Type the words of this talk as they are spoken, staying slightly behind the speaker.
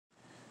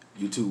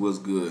YouTube was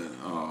good.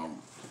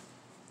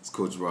 It's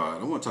Coach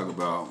Rod. I want to talk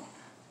about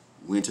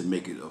when to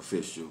make it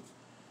official.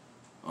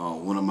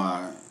 One of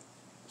my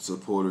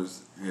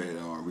supporters had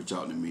reached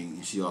out to me,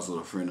 and she also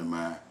a friend of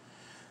mine.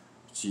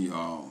 She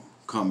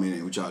come in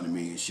and reached out to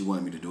me, and she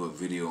wanted me to do a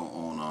video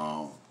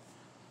on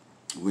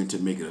when to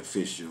make it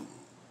official.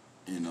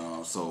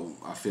 And so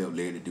I felt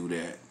led to do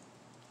that,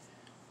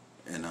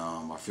 and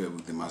I felt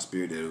within my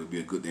spirit that it would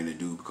be a good thing to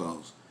do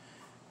because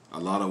a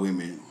lot of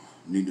women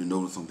need to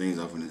know some things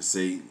I'm going to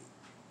say,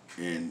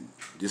 and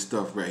this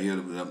stuff right here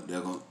that they're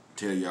going to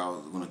tell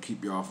y'all is going to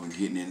keep y'all from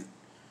getting in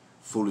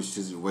foolish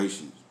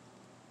situations.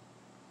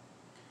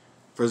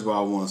 First of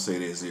all, I want to say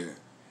this here.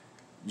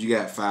 You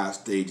got 5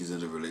 stages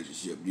of the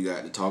relationship. You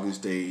got the talking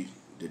stage,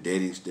 the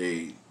dating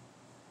stage,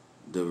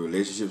 the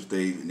relationship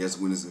stage, and that's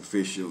when it's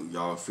official.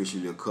 Y'all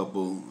officially a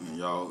couple and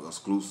y'all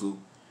exclusive,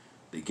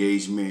 the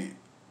engagement,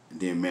 and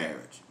then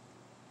marriage.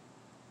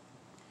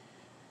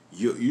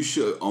 You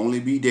should only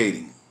be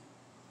dating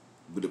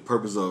with the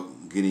purpose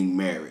of getting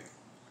married.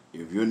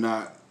 If you're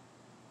not,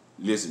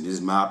 listen, this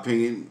is my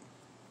opinion,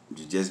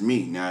 it's just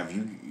me. Now, if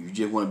you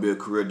just want to be a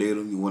career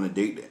dater, you want to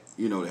date that,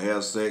 to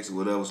have sex or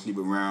whatever, sleep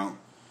around,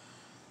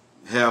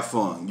 have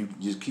fun. You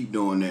just keep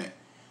doing that.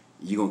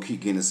 You're going to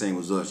keep getting the same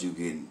results you're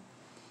getting.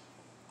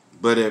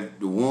 But if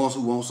the ones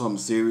who want something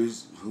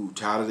serious, who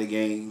tired of the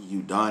games,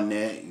 you done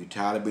that, you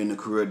tired of being a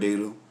career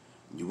dater,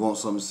 you want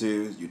something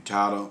serious, you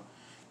tired of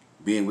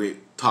being with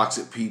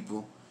toxic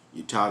people,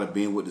 you tired of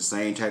being with the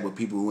same type of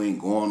people who ain't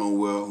going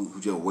nowhere,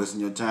 who just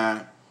wasting your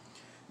time,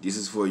 this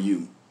is for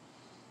you.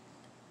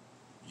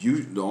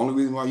 The only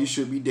reason why you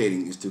should be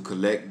dating is to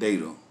collect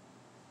data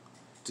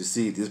to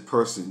see if this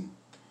person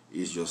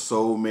is your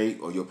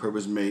soulmate or your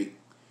purpose mate,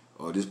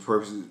 or this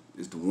person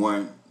is the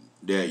one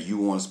that you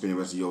want to spend the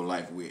rest of your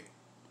life with.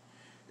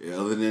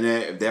 Other than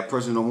that, if that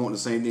person don't want the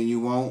same thing you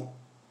want,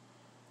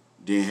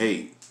 then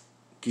hey,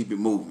 keep it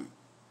moving.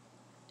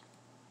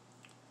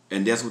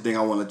 And that's one thing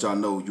I want to let y'all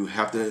know. You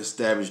have to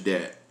establish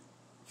that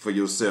for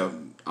yourself.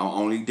 I'm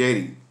only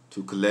dating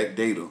to collect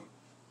data,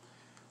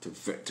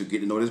 to get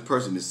to know this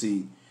person, to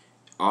see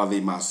are they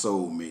my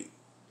soulmate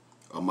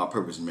or my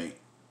purpose mate.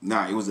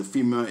 Now, it was a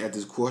female at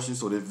this question,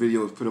 so this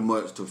video is pretty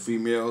much to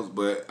females,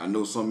 but I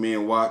know some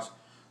men watch,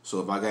 so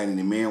if I got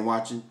any men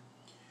watching,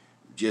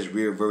 just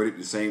revert it.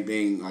 The same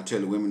thing, I tell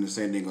the women the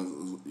same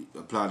thing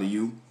apply to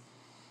you.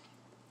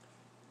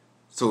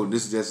 So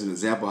this is just an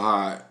example of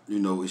how,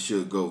 it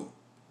should go.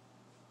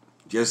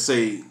 Just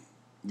say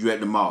you at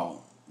the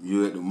mall.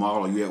 You at the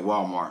mall or you at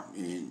Walmart,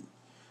 and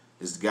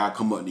this guy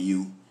come up to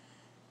you,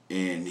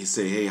 and he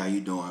say, "Hey, how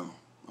you doing?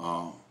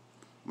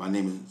 My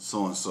name is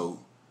so-and-so.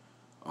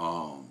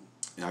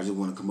 And I just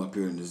want to come up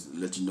here and just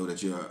let you know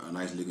that you're a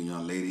nice looking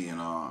young lady,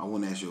 and I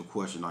want to ask you a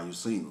question. Are you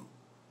single?"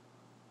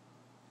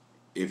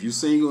 If you're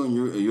single and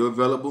you're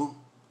available,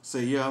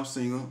 say, "Yeah, I'm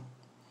single."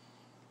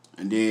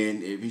 And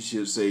then if he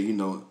should say,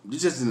 this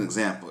is just an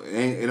example.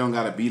 It don't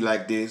gotta be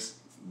like this,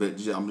 but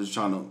I'm just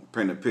trying to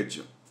paint a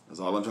picture. That's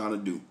all I'm trying to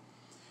do.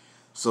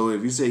 So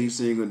if you say you're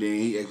single, then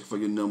he asks for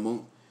your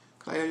number.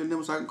 Can I have your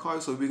number so I can call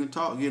you so we can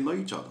talk, get to know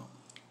each other?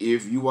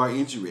 If you are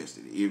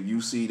interested, if you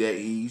see that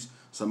he's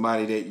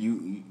somebody that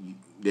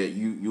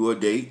you a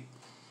date,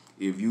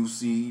 if you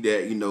see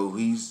that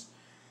he's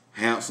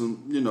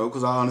handsome,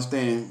 because I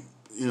understand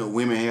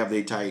women have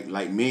their type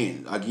like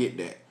men. I get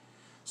that.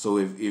 So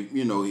if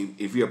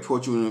he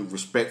approach you in a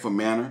respectful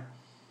manner,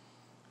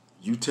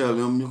 you tell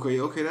him,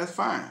 okay, that's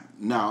fine.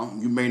 Now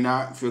you may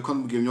not feel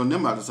comfortable giving your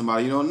number out to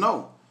somebody you don't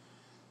know.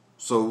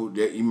 So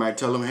that you might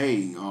tell him,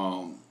 "Hey,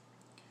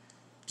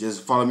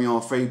 just follow me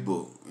on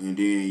Facebook," and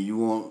then you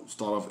won't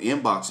start off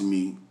inboxing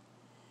me.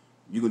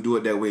 You can do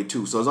it that way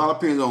too. So it all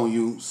depends on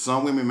you.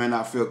 Some women may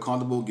not feel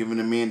comfortable giving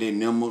a man their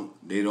number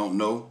they don't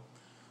know.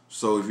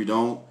 So if you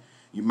don't,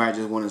 you might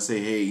just want to say,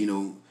 "Hey,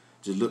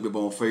 just look me up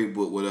on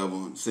Facebook,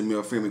 whatever. Send me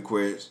a friend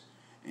request,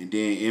 and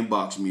then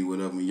inbox me,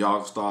 whatever." And y'all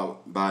can start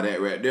by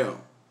that right there.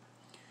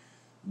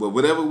 But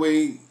whatever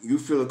way you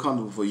feel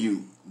comfortable for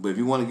you. But if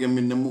you want to give me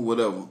a number,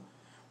 whatever.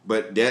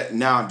 But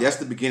that's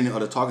the beginning of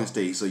the talking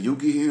stage. So you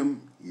give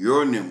him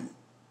your number.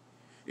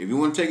 If you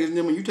want to take his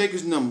number, you take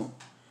his number.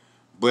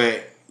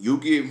 But you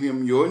give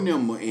him your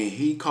number and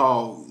he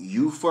call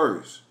you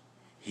first.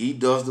 He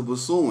does the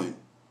pursuing.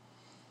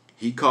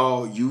 He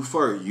call you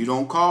first. You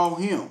don't call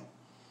him.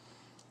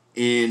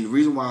 And the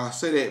reason why I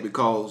say that,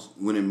 because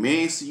when a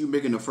man see you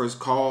making the first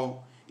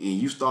call and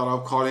you start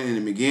off calling in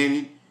the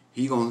beginning,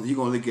 he gonna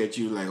look at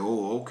you like,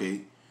 "Oh,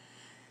 okay."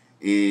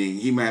 And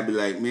he might be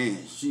like, "Man,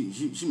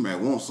 she might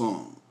want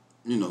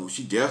something.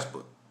 She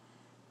desperate."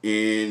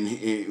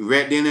 And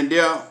right then and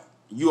there,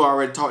 you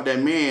already taught that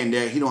man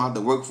that he don't have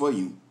to work for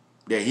you,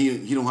 that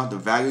he don't have to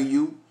value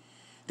you,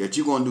 that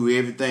you're gonna do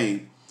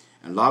everything.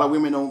 And a lot of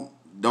women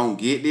don't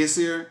get this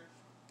here.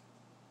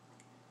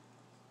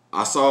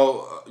 I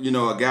saw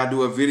a guy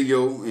do a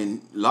video,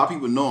 and a lot of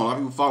people know him, a lot of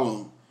people follow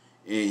him,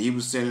 and he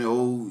was saying,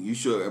 "Oh, you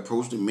should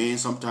approach the men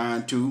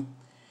sometime too."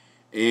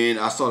 And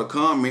I saw the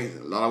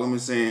comment, a lot of women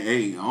saying,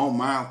 "Hey, I don't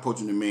mind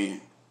approaching the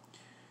man."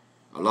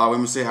 A lot of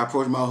women say, I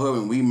approached my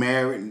husband, we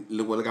married.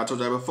 Look, like I told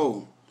you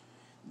before.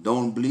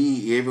 Don't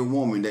believe every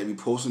woman that be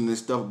posting this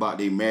stuff about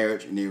their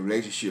marriage and their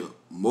relationship.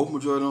 Most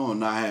majority of them are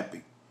not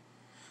happy.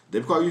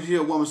 Just because you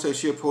hear a woman say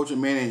she approached a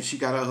man and she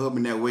got her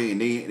husband that way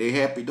and they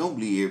happy, don't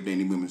believe everything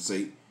the women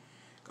say.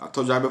 I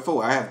told y'all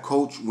before, I have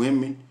coached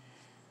women.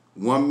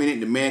 1 minute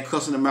the man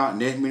cussing them out,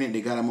 next minute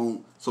they got them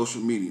on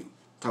social media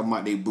talking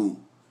about they boo.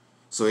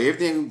 So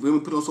everything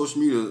women put on social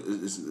media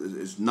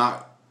is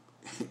not,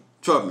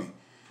 trust me,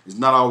 it's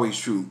not always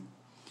true.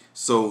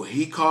 So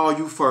he called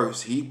you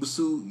first. He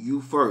pursued you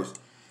first.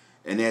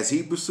 And as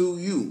he pursued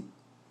you,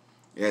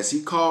 as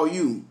he called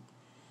you,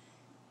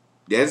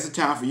 that's the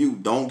time for you.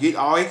 Don't get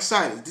all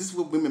excited. This is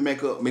what women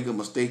make a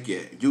mistake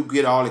at. You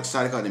get all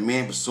excited because the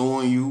man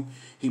pursuing you.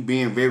 He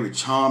being very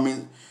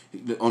charming.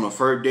 On the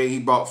first day, he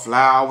brought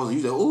flowers. And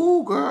you say,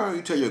 ooh, girl.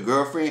 You tell your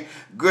girlfriend,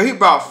 girl, he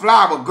brought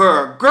flowers,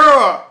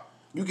 girl.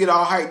 You get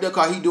all hyped up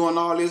because he doing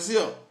all this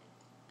here.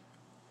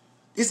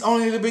 It's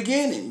only the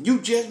beginning. You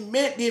just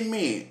met this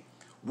man.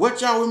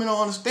 What y'all women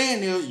don't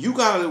understand is you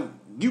gotta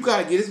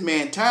get this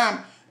man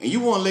time, and you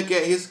want to look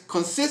at his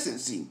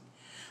consistency.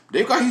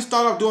 Because he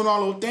started off doing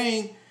all those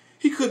things,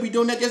 he could be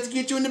doing that just to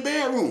get you in the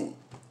bedroom.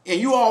 And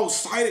you all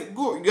excited.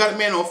 Good. You got a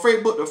man on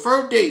Facebook. The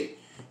first date,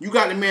 you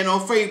got the man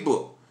on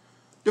Facebook.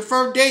 The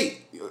first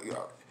date,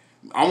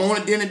 I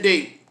want a dinner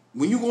date.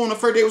 When you go on the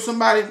first date with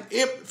somebody,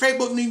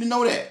 Facebook need to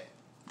know that.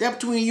 That's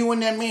between you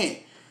and that man.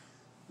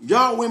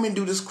 Y'all women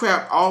do this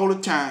crap all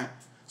the time.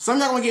 Some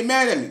of y'all gonna get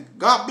mad at me.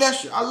 God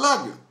bless you. I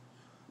love you.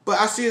 But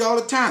I see it all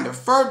the time. The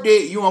first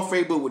date, you on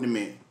Facebook with the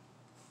man.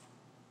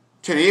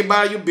 Telling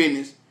everybody your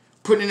business.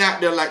 Putting it out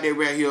there like that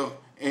right here.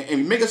 And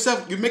you make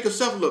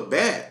yourself look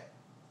bad.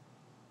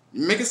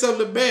 You make yourself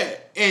look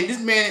bad. And this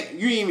man,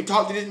 you ain't even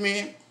talk to this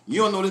man.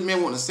 You don't know this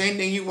man want the same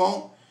thing you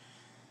want.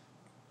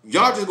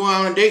 Y'all just going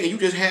out on a date and you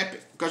just happy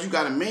because you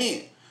got a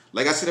man.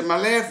 Like I said in my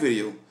last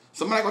video,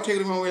 somebody gonna take it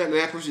the wrong way like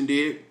that person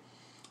did.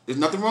 There's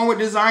nothing wrong with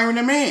desiring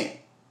a man.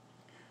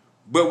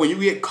 But when you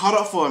get caught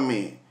up for a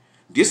man,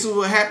 this is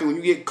what happens when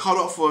you get caught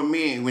up for a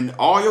man. When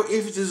all your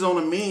emphasis is on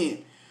a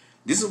man,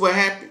 this is what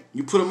happened.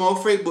 You put him on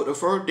Facebook the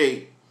first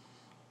date,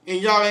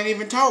 and y'all ain't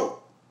even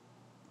talk.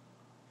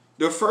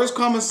 The first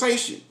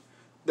conversation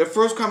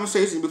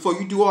before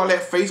you do all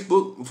that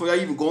Facebook, before y'all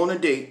even go on a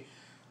date,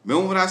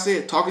 remember what I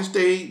said? Talking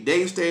stage,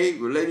 dating stage,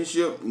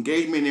 relationship,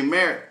 engagement, and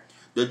marriage.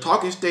 The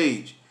talking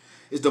stage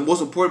is the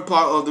most important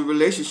part of the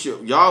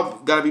relationship. Y'all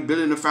got to be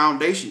building the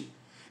foundation.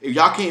 If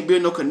y'all can't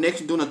build no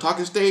connection during the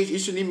talking stage, you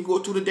shouldn't even go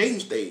to the dating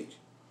stage.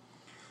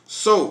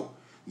 So,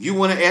 you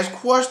want to ask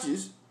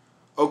questions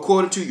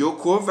according to your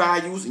core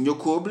values and your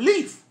core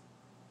belief.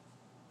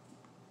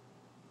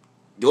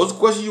 Those are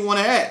questions you want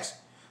to ask.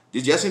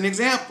 This is just an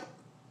example.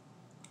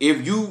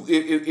 If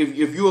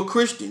you're a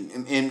Christian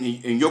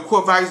and your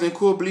core values and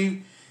core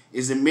belief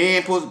is a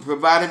man supposed to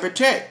provide and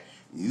protect,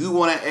 you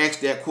want to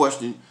ask that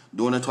question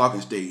during the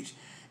talking stage.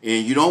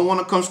 And you don't want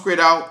to come straight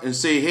out and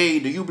say, hey,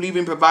 do you believe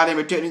in providing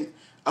and protecting?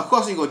 Of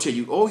course he's going to tell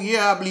you, oh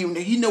yeah, I believe in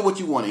that. He know what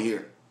you want to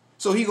hear.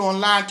 So he's going to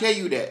lie and tell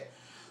you that.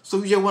 So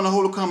you just want to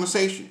hold a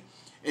conversation.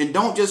 And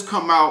don't just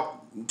come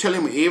out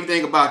telling me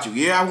everything about you.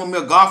 Yeah, I want me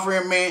a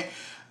God-fearing man.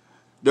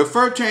 The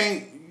first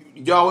thing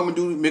y'all women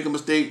do make a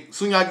mistake.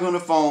 Soon y'all get on the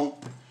phone.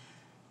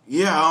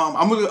 Yeah,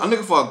 I'm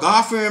looking for a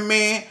God-fearing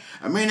man.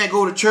 A man that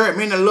go to church, a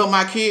man that love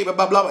my kid, blah,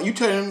 blah, blah. You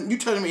telling him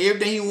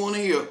everything he want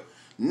to hear.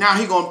 Now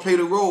he going to play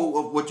the role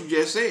of what you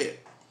just said.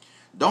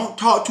 Don't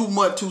talk too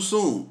much too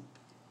soon.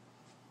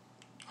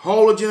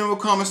 Hold a general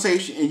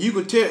conversation, and you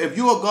can tell if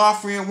you're a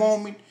God-fearing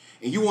woman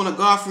and you want a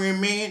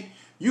God-fearing man,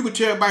 you can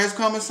tell by his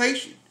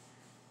conversation.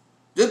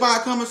 Just by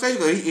a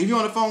conversation. If you're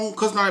on the phone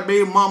cussing out a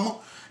baby mama,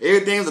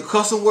 everything's a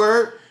cussing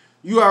word,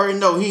 you already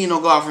know he ain't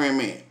no God-fearing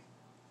man.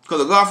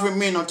 Because a God-fearing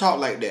man don't talk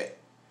like that.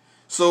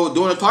 So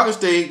during the talking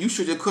stage, you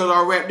should just cut it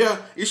all right there.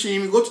 You shouldn't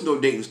even go to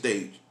no dating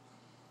stage.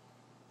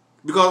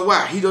 Because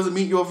why? He doesn't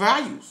meet your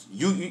values.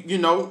 You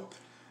know,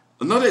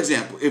 another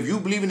example. If you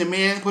believe in a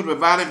man supposed to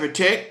provide and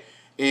protect,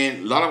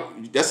 and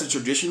that's a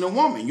traditional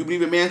woman. You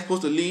believe a man's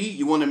supposed to lead.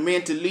 You want a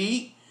man to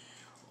lead.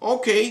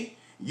 Okay,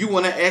 you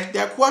want to ask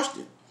that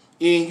question,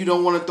 and you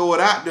don't want to throw it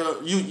out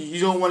there. You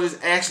don't want to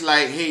just ask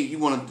like, hey, you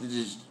want to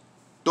just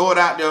throw it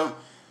out there,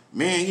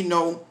 man. You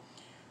know,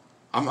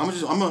 I'm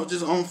just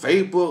on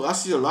Facebook. I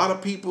see a lot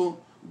of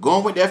people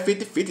going with that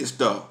 50-50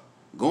 stuff,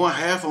 going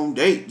half on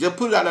date. Just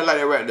put it out there like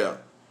that right there,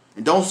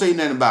 and don't say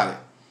nothing about it.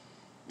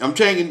 I'm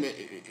telling you,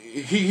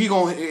 he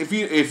gonna if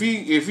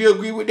he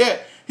agree with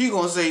that. He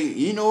gonna say,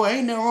 you know,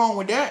 ain't nothing wrong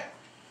with that.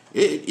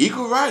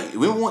 Equal right.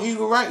 We want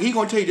equal right. He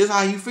gonna tell you this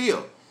how he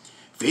feel.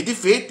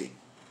 50-50.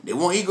 They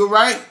want equal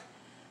right.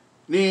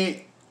 Then,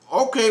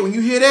 okay, when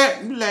you hear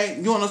that, you like,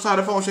 you on the side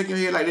of the phone shaking your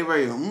head like that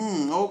right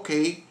here.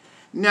 Okay.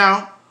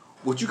 Now,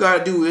 what you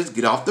gotta do is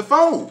get off the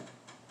phone.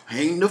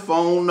 Hang the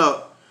phone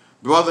up.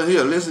 Brother,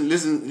 here,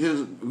 listen,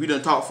 here, we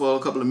done talked for a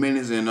couple of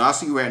minutes, and I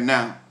see right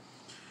now,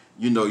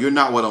 you know, you're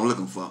not what I'm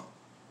looking for.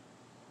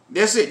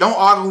 That's it. Don't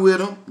argue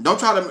with him. Don't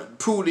try to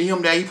prove to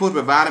him that he's supposed to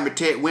provide and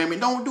protect women.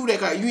 Don't do that,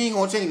 because you ain't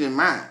going to change his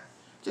mind.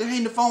 Just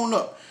hang the phone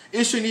up.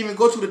 It shouldn't even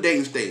go to the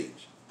dating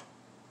stage.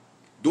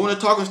 During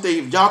the talking stage,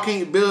 if y'all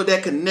can't build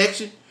that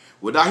connection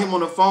without him on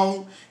the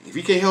phone, if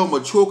he can't have a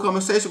mature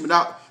conversation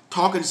without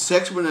talking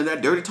sexual and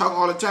that dirty talk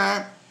all the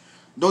time,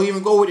 don't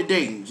even go with the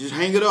dating. Just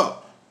hang it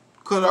up.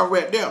 Cut it off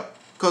right there.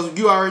 Because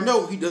you already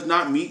know he does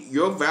not meet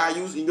your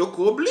values and your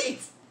core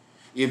belief.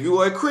 If you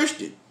are a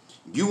Christian,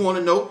 you want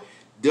to know,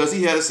 does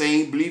he have the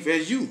same belief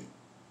as you?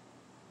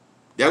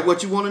 That's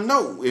what you want to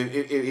know.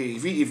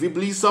 If he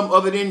believes something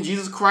other than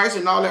Jesus Christ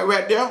and all that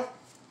right there,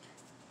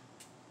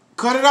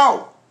 cut it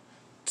out.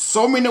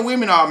 So many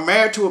women are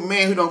married to a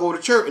man who don't go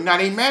to church and now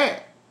they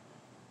mad.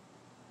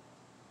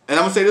 And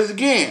I'm going to say this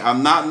again.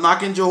 I'm not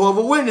knocking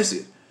Jehovah's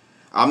Witnesses.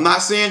 I'm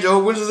not saying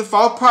Jehovah's Witnesses is a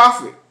false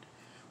prophet.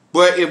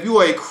 But if you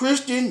are a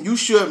Christian, you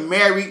should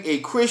marry a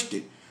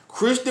Christian.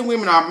 Christian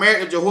women are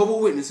married to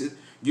Jehovah's Witnesses.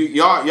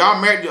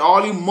 Y'all married to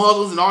all these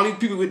Muslims and all these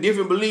people with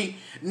different beliefs.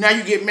 Now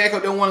you get mad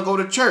because they don't want to go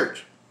to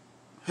church.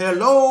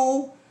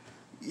 Hello?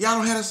 Y'all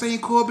don't have the same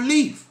core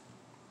belief.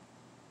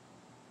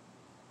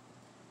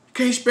 You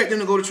can't expect them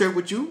to go to church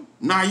with you.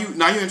 Now you're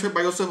in church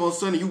by yourself on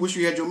Sunday. You wish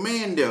you had your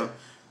man there.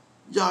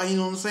 Y'all ain't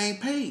on the same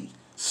page.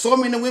 So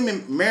many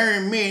women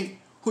marrying men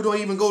who don't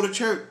even go to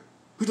church.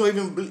 Who don't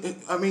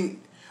even,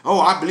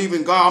 I believe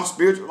in God, I'm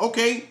spiritual.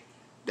 Okay,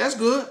 that's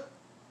good.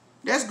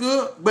 That's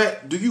good.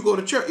 But do you go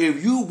to church?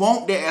 If you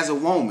want that as a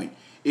woman,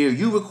 if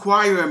you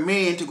require a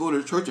man to go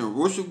to church and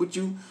worship with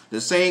you, the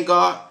same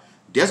God,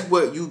 that's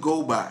what you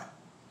go by.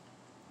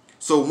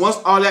 So once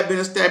all that been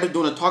established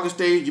during the talking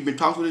stage, you've been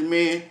talking to this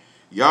man,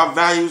 y'all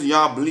values and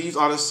y'all beliefs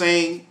are the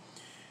same.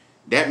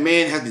 That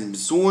man has been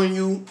pursuing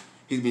you.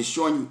 He's been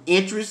showing you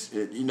interest.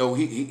 You know,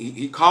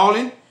 he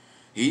calling.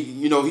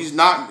 He's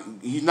not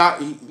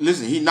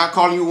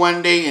calling you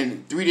one day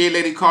and 3 days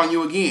later calling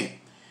you again.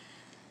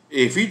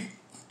 If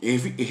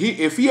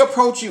he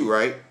approach you,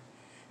 right,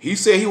 he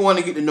said he want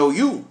to get to know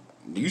you.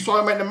 You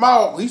saw him at the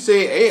mall. He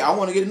said, hey, I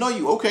want to get to know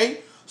you. Okay,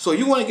 so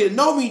you want to get to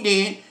know me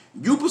then,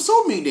 you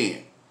pursue me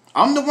then.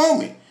 I'm the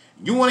woman.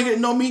 You want to get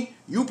to know me,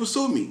 you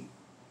pursue me.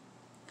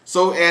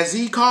 So as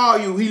he call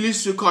you, he literally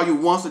should call you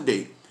once a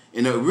day.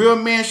 And a real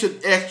man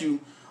should ask you,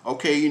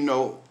 okay,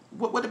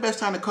 what the best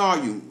time to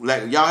call you?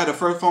 Like y'all had a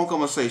first phone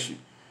conversation.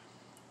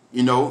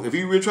 If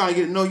he really trying to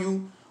get to know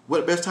you,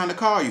 what the best time to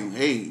call you?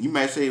 Hey, you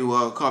might say,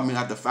 well, call me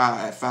after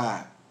 5 at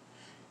 5.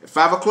 At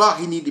 5 o'clock,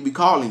 he need to be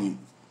calling you.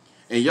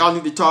 And y'all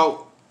need to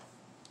talk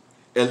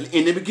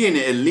in the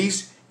beginning at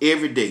least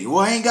every day. Well,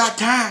 I ain't got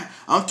time.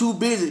 I'm too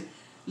busy.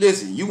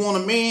 Listen, you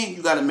want a man,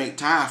 you got to make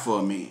time for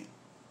a man.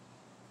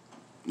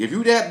 If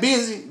you that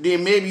busy,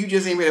 then maybe you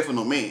just ain't ready for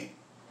no man.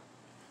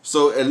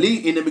 So at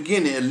least in the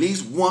beginning, at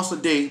least once a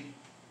day,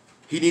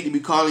 he need to be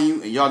calling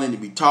you and y'all need to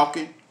be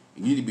talking.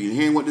 You need to be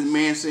hearing what this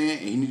man's saying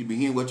and he need to be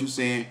hearing what you're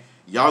saying.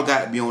 Y'all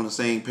got to be on the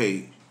same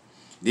page.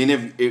 Then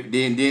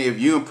if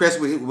you're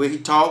impressed with the way he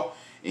talk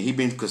and he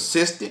been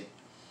consistent,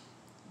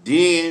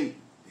 then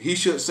he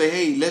should say,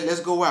 hey,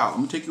 let's go out. I'm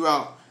going to take you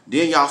out.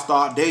 Then y'all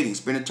start dating,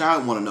 spending time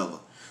with one another.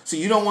 See,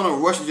 you don't want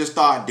to rush to just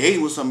start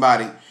dating with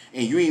somebody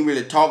and you ain't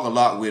really talk a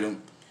lot with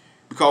him.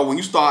 Because when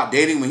you start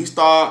dating, when he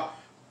start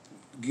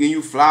giving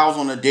you flowers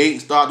on a date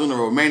and start doing the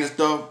romantic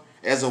stuff,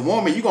 as a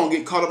woman, you're going to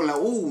get caught up in like,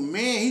 oh,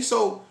 man, he's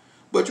so...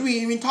 But you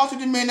ain't even talk to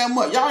this man that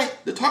much. Y'all ain't...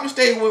 The talking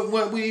stage,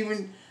 when we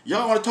even...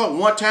 Y'all want to talk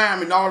one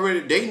time and already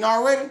dating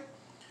already?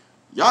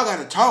 Y'all got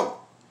to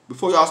talk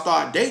before y'all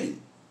start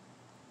dating.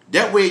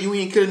 That way you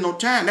ain't killing no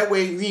time. That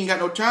way you ain't got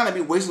no time to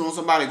be wasting on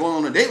somebody, going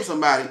on a date with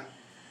somebody,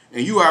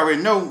 and you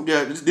already know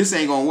that this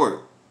ain't going to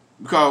work.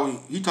 Because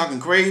he talking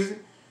crazy.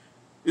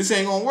 This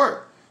ain't going to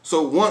work.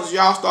 So once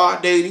y'all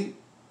start dating,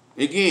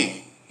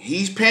 again,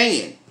 he's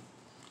paying.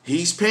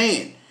 He's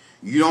paying.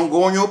 You don't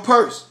go on your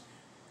purse.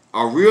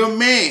 A real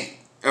man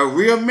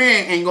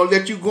ain't going to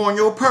let you go on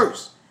your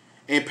purse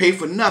and pay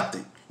for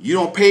nothing. You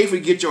don't pay for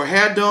to get your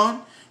hair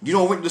done. You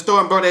don't went to the store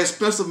and bought that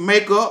expensive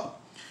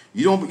makeup.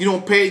 You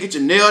don't pay to get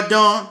your nail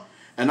done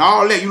and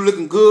all that. You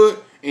looking good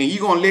and you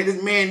going to let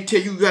this man tell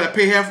you got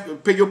to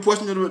pay your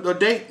portion of the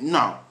day?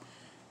 No.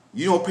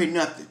 You don't pay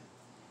nothing.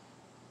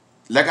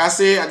 Like I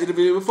said, I did a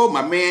video before.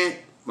 My man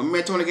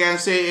told the guy and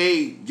said,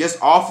 hey,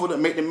 just offer to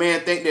make the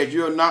man think that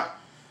you're not.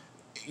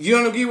 You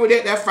don't agree with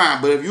that, that's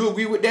fine. But if you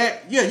agree with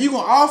that, yeah, you're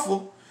going to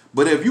offer.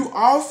 But if you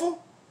offer,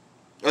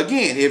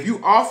 again, if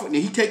you offer and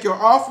he take your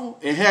offer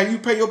and have you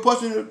pay your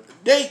portion of the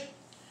date,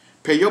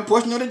 pay your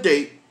portion of the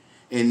date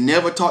and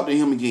never talk to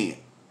him again.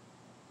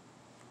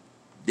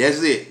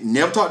 That's it.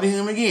 Never talk to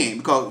him again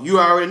because you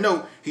already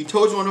know he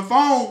told you on the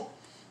phone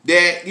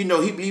that, he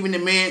believe in the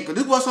man. Because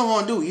this is what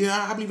someone do.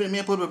 Yeah, I believe in the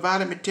man supposed to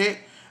provide me tech.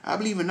 I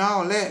believe in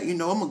all that.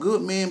 I'm a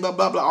good man, blah,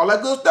 blah, blah. All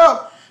that good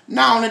stuff.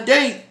 Now on the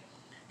date,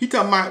 he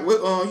talking about,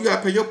 you got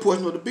to pay your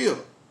portion of the bill.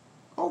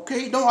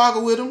 Okay, don't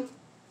argue with him.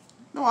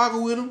 Don't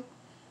argue with him.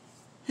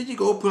 Here you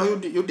go, put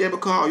out your debit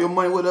card or your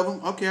money, whatever.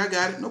 Okay, I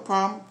got it. No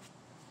problem.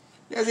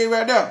 That's it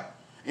right there.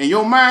 In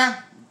your mind,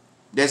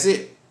 that's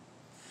it.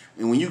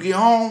 And when you get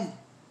home,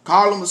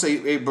 call him and say,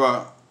 hey,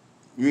 bro,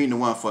 you ain't the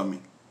one for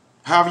me.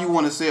 However you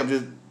want to say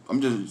it,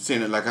 I'm just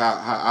saying it like how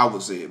I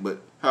would say it.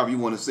 But however you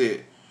want to say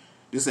it,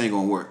 this ain't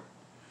going to work.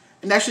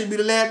 and that should be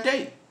the last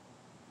date.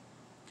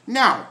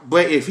 Now,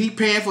 but if he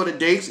paying for the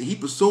dates and he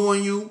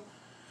pursuing you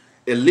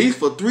at least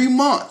for 3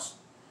 months,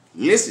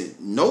 listen,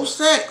 no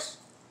sex.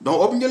 Don't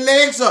open your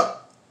legs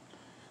up.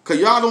 Because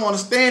y'all don't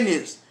understand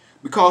this.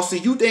 Because see,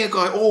 you think,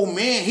 oh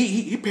man,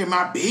 he pay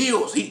my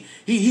bills.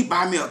 He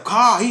buy me a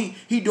car.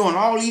 He doing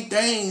all these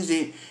things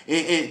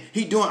and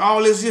he doing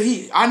all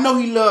this. I know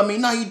he love me.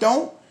 No, he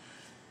don't.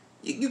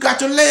 You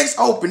got your legs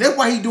open. That's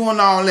why he doing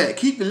all that.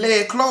 Keep your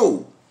leg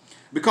closed.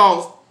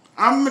 Because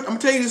I'm gonna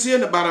tell you this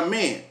here about a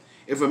man.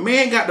 If a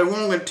man got the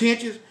wrong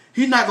intentions,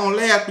 he's not gonna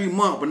last 3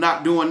 months but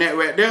not doing that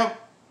right there.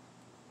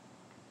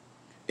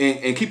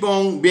 And keep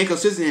on being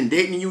consistent and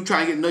dating you,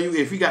 trying to get to know you.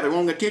 If he got the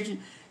wrong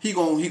intention, he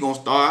gonna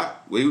start.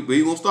 What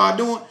he gonna start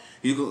doing?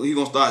 He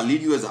gonna start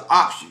leaving you as an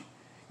option.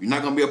 You're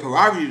not gonna be a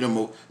priority no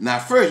more. Now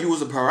first you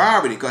was a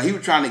priority because he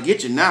was trying to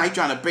get you. Now he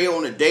trying to pay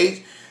on the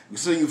dates,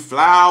 send you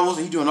flowers,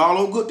 and he doing all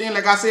those good things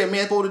like I said a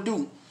man's supposed to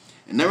do.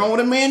 And nothing wrong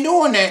with a man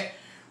doing that.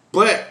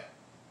 But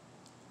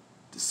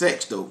the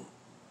sex though,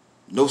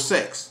 no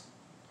sex.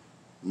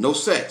 No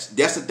sex.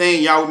 That's the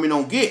thing y'all women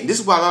don't get. And this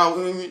is why a lot of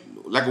women,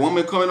 like a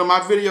woman coming on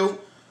my video a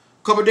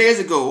couple days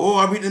ago, oh,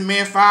 I beat this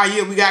man 5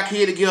 years, we got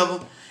kids together,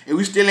 and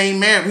we still ain't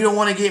married. We don't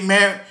want to get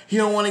married. He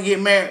don't want to get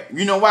married.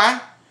 You know why?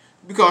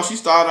 Because she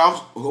started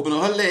off opening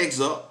her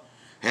legs up,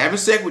 having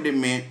sex with this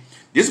man.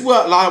 This is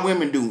what a lot of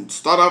women do.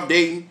 Start off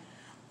dating,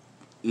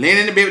 laying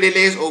in the bed with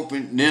their legs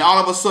open, then all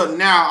of a sudden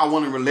now I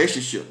want a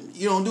relationship.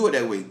 You don't do it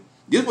that way.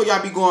 This is where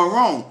y'all be going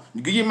wrong.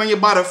 You get your man your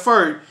body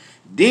first,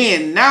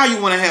 then now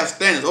you want to have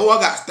standards. Oh, I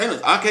got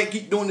standards. I can't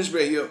keep doing this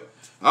right here.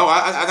 Oh,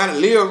 I got to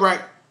live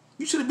right.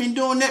 You should have been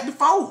doing that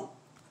before.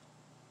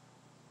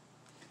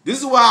 This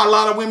is why a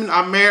lot of women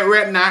are married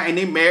right now and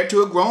they married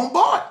to a grown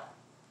boy.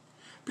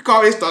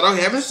 Because they start out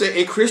having sex,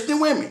 and Christian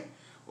women.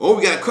 Oh,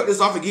 we got to cut this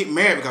off and get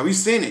married because we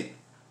sinning.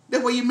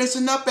 That's where you're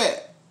messing up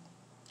at.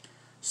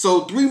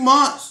 So 3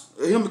 months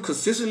of him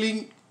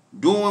consistently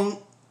doing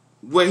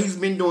what he's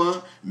been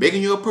doing,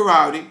 making you a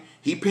priority.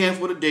 He paying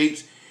for the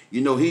dates. He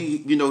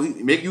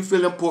make you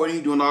feel important.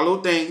 He doing all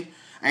those things.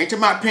 I ain't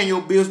talking about paying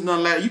your bills,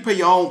 nothing like that. You pay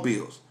your own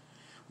bills.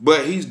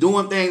 But he's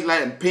doing things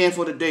like paying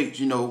for the dates,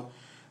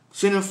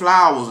 sending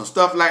flowers and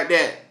stuff like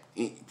that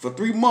for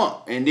 3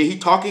 months. And then he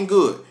talking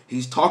good.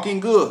 He's talking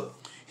good.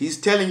 He's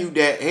telling you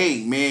that,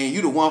 hey, man,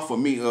 you the one for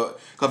me. Because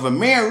if a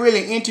man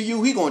really into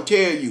you, he going to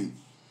tell you.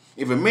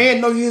 If a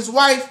man know his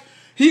wife,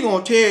 he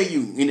going to tell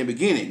you in the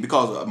beginning.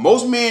 Because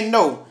most men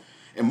know,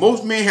 and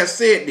most men have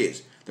said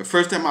this. The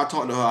first time I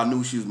talked to her, I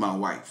knew she was my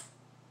wife.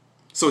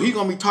 So he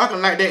going to be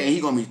talking like that, and he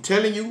going to be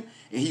telling you,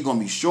 and he going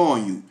to be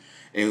showing you.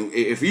 And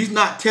if he's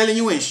not telling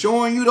you and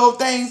showing you those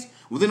things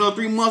within those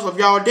 3 months of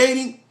y'all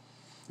dating,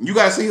 you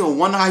got to sit here and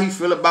wonder how he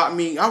feel about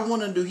me. I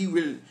wonder, do he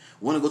really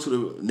want to go to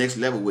the next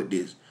level with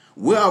this?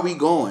 Where are we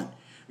going?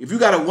 If you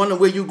got to wonder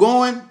where you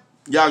going,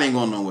 y'all ain't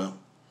going nowhere.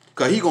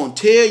 Because he going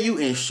to tell you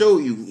and show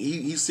you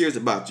he's serious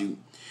about you.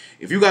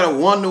 If you got to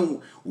wonder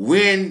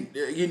when,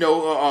 he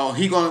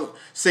going to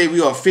say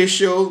we are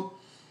official,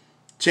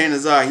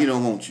 chances are he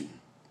don't want you.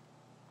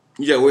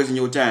 You just wasting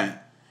your time.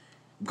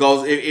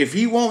 Because if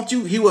he wants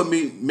you, he will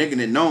be making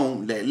it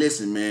known that,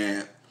 listen,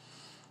 man,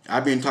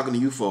 I've been talking to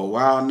you for a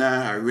while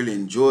now. I really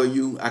enjoy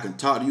you. I can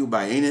talk to you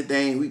about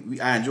anything.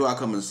 I enjoy our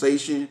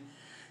conversation.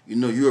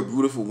 You're a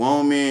beautiful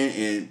woman.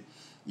 And,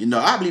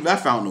 I believe I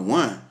found the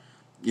one.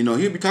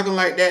 He'll be talking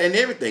like that and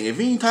everything. If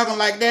he ain't talking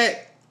like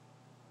that,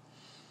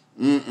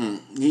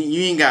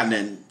 you ain't got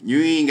nothing.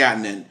 You ain't got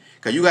nothing.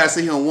 Because you got to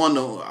sit here and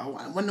wonder,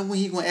 I wonder when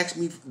he going to ask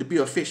me to be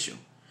official.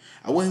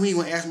 I wonder when he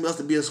going to ask me us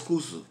to be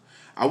exclusive.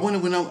 I wonder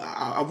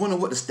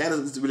what the status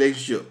of this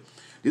relationship.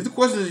 These are the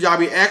questions that y'all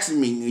be asking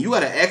me. And you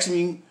got to ask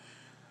me,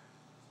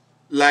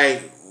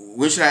 like,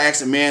 when should I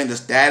ask a man the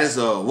status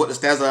of what the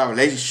status of our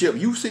relationship?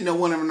 You sitting there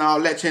wondering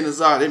all that, chances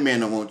are that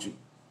man don't want you.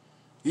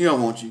 He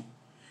don't want you.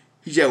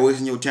 He's just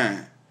wasting your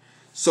time.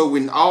 So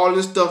when all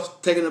this stuff's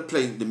taking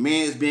place, the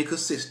man is being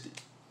consistent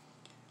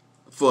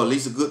for at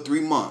least a good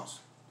 3 months.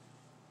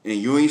 And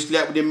you ain't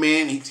slept with the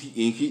man, he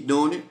keep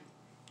doing it.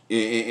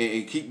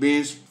 And keep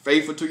being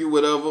faithful to you,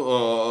 whatever.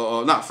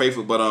 Or not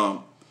faithful,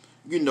 but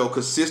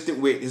consistent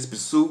with his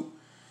pursuit.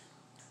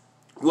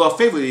 Well,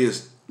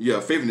 faithfulness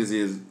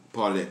is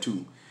part of that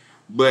too.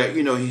 But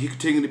he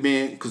continued to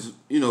be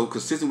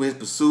consistent with his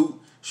pursuit,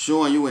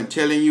 showing you and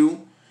telling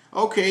you,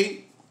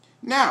 okay,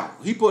 now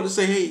he supposed to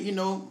say, hey,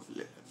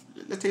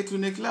 let's take it to the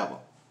next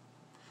level.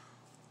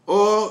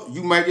 Or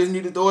you might just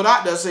need to throw it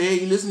out there and say,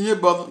 hey, listen here,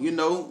 brother,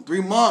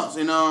 3 months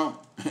and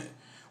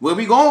where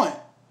we going?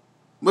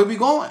 Where we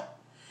going?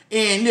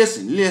 And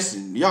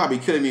listen, y'all be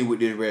killing me with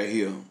this right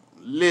here.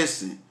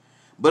 Listen.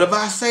 But if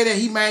I say that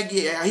he might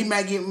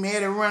get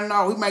mad and run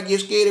off, he might get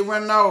scared and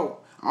run off.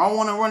 I don't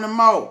want to run him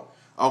out.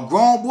 A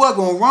grown boy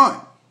gonna run.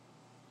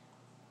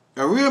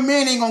 A real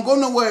man ain't gonna go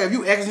nowhere if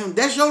you ask him,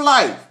 that's your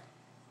life.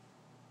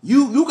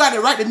 You got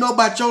the right to know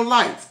about your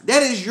life.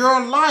 That is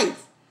your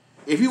life.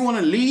 If you want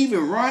to leave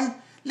and run,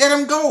 let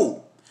him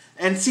go.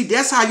 And see,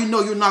 that's how you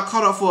know you're not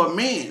caught up for a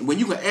man. When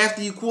you can ask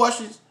these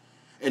questions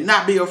and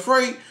not be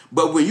afraid.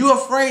 But when you're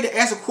afraid to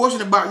ask a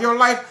question about your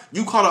life,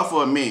 you caught up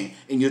for a man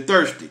and you're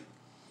thirsty.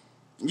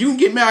 You can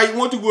get mad how you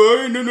want to,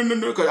 well, no.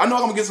 Because I know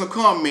I'm going to get some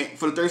comment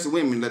for the thirsty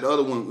women like the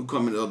other one who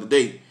come in the other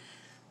day.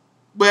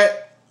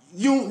 But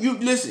you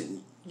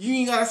listen, you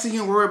ain't got to sit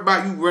here and worry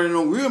about you running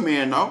on real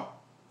man, no.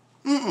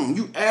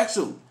 You ask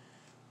him,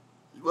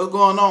 what's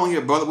going on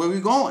here, brother? Where we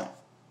going?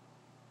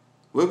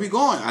 Where we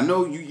going? I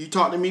know you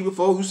talked to me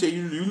before. You said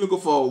you looking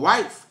for a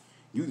wife.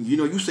 You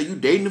know, you say you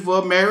dating for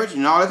a marriage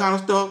and all that kind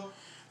of stuff.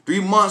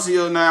 3 months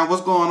here now.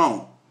 What's going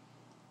on?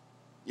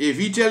 If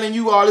he telling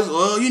you all this,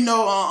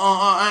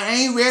 I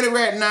ain't ready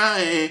right now,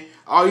 and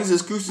all these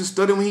excuses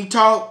study when he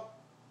talk,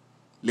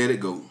 let it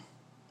go.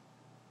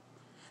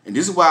 And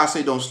this is why I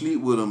say don't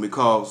sleep with him,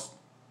 because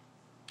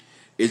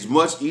it's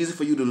much easier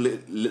for you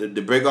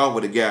to break off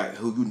with a guy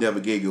who you never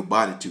gave your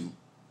body to.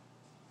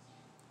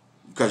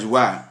 Because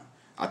why?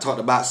 I talked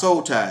about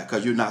soul tie,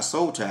 because you're not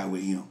soul tied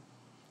with him.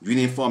 You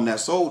didn't form that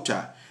soul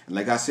tie. And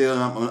like I said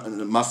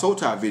on my soul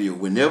tie video,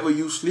 whenever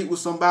you sleep with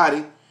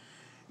somebody,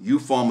 you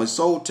form a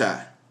soul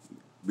tie.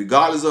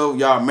 Regardless of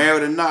y'all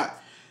married or not,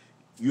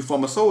 you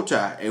form a soul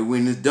tie. And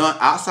when it's done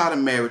outside of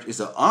marriage, it's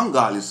an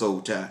ungodly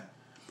soul tie.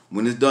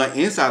 When it's done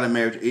inside of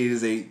marriage, it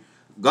is a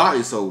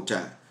godly soul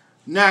tie.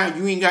 Now,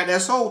 you ain't got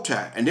that soul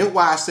tie. And that's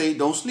why I say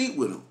don't sleep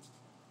with them.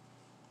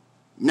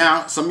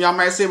 Now, some of y'all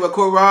might say, well,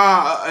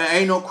 Korah,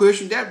 ain't no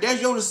Christian.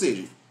 That's your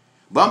decision.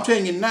 But I'm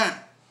telling you now,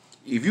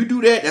 if you do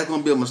that, that's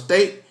going to be a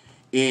mistake,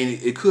 and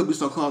it could be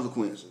some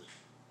consequences.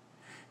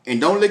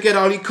 And don't look at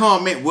all these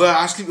comments, well,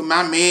 I sleep with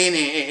my man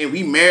and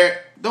we married.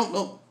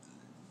 Don't.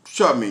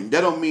 Trust me,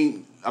 that don't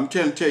mean, I'm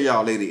trying to tell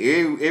y'all, lady,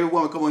 every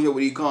woman come on here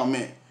with these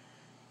comments,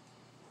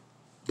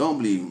 don't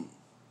believe them.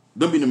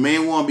 Don't be the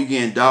main one be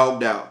getting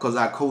dogged out, because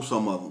I coach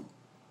some of them.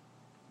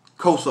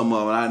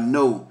 I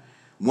know.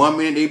 1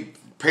 minute they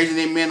praising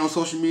their man on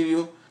social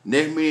media,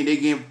 next minute they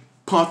getting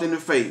punched in the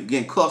face,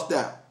 getting cussed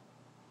out.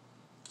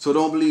 So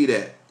don't believe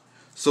that.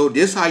 So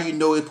this how you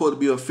know it's supposed to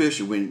be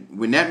official.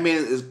 When that man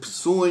is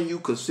pursuing you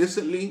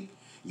consistently,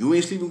 you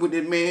ain't sleeping with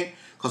that man,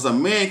 because a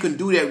man can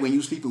do that when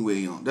you sleeping with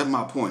him. That's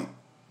my point.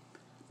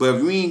 But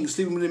if you ain't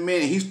sleeping with that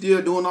man and he's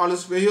still doing all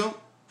this for him,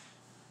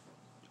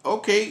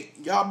 okay,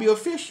 y'all be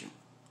official.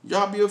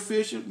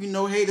 You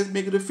know, hey, let's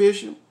make it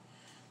official.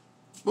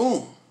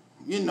 Boom.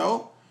 You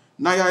know,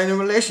 now y'all in a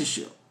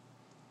relationship.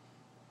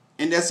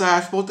 And that's how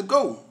it's supposed to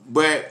go.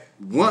 But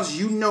once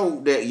you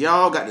know that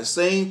y'all got the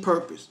same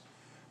purpose,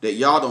 that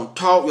y'all don't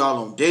talk,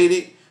 y'all don't date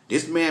it,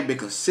 this man been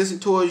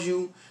consistent towards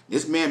you,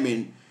 this man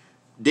been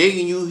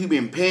dating you, he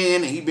been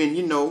paying, and he been,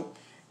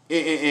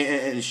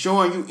 and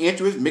showing you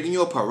interest, making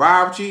you a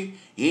priority.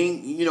 He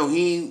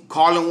ain't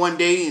calling one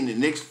day and the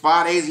next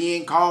 5 days he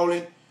ain't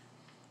calling.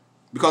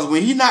 Because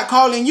when he not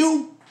calling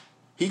you,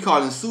 he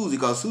calling Susie,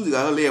 because Susie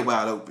got her leg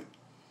wide open.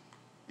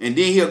 And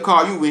then he'll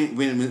call you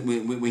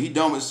when he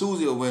done with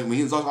Susie, or when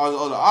he's on all the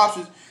other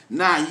options.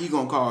 Now he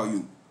gonna call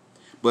you.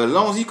 But as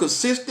long as he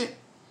consistent,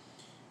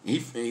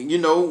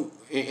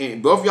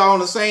 and both y'all on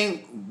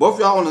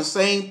the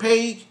same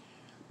page,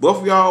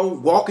 both of y'all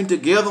walking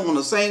together on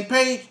the same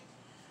page,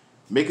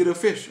 make it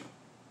official.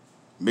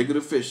 Make it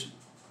official.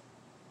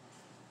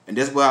 And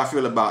that's what I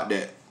feel about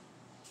that.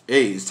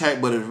 Hey, it's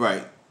tight, but it's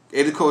right.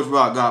 Hey, the Coach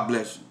Rock, God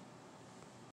bless you.